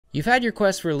You've had your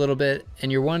Quest for a little bit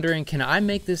and you're wondering, can I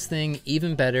make this thing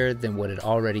even better than what it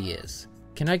already is?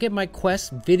 Can I get my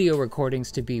Quest video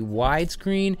recordings to be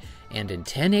widescreen and in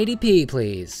 1080p,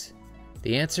 please?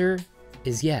 The answer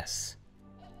is yes.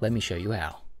 Let me show you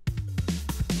how.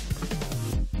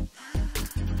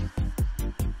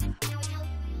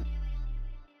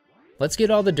 Let's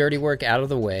get all the dirty work out of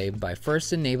the way by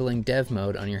first enabling dev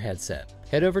mode on your headset.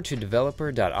 Head over to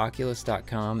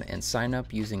developer.oculus.com and sign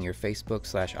up using your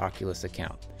Facebook/Oculus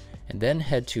account. And then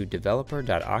head to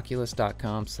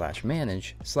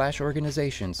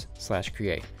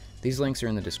developer.oculus.com/manage/organizations/create. These links are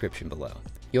in the description below.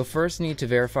 You'll first need to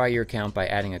verify your account by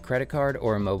adding a credit card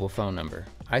or a mobile phone number.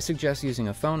 I suggest using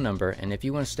a phone number, and if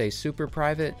you want to stay super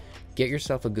private, get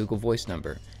yourself a Google Voice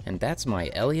number. And that's my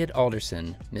Elliot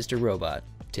Alderson, Mr. Robot,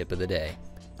 tip of the day.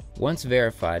 Once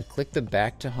verified, click the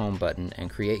Back to Home button and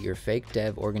create your fake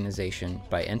dev organization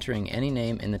by entering any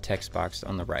name in the text box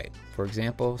on the right. For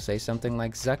example, say something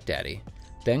like Zuck Daddy.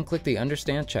 Then click the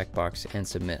Understand checkbox and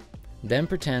submit. Then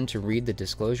pretend to read the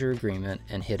disclosure agreement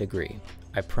and hit agree.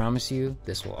 I promise you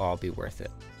this will all be worth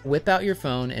it. Whip out your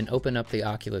phone and open up the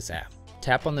Oculus app.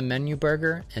 Tap on the menu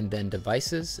burger and then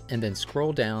Devices, and then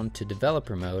scroll down to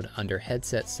Developer Mode under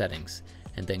Headset Settings,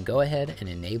 and then go ahead and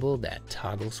enable that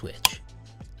toggle switch.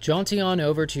 Jaunty on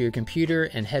over to your computer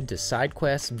and head to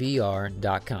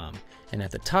SideQuestVR.com, and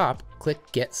at the top, click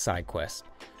Get SideQuest.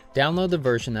 Download the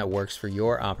version that works for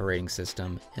your operating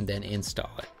system and then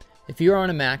install it. If you're on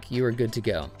a Mac, you are good to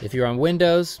go. If you're on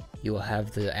Windows, you will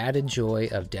have the added joy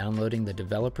of downloading the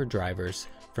developer drivers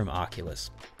from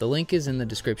Oculus. The link is in the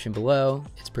description below.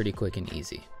 It's pretty quick and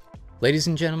easy. Ladies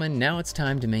and gentlemen, now it's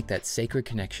time to make that sacred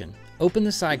connection. Open the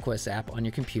SideQuest app on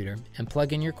your computer and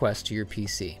plug in your Quest to your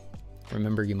PC.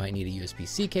 Remember, you might need a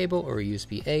USB-C cable or a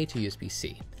USB-A to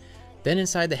USB-C. Then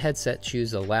inside the headset,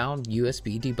 choose Allow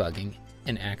USB debugging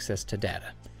and access to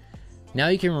data. Now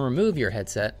you can remove your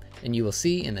headset and you will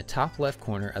see in the top left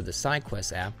corner of the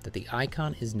SideQuest app that the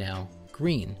icon is now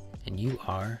green and you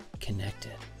are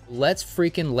connected. Let's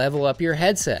freaking level up your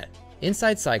headset.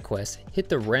 Inside SideQuest, hit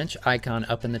the wrench icon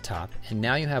up in the top and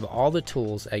now you have all the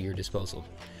tools at your disposal.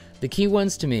 The key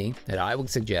ones to me that I would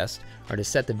suggest are to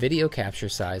set the video capture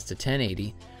size to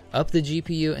 1080, up the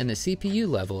GPU and the CPU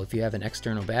level if you have an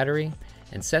external battery,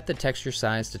 and set the texture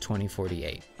size to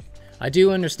 2048. I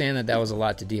do understand that was a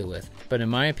lot to deal with, but in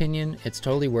my opinion, it's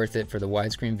totally worth it for the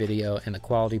widescreen video and the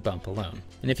quality bump alone.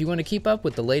 And if you want to keep up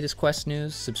with the latest Quest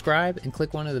news, subscribe and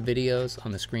click one of the videos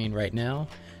on the screen right now,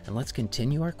 and let's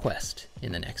continue our quest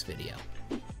in the next video.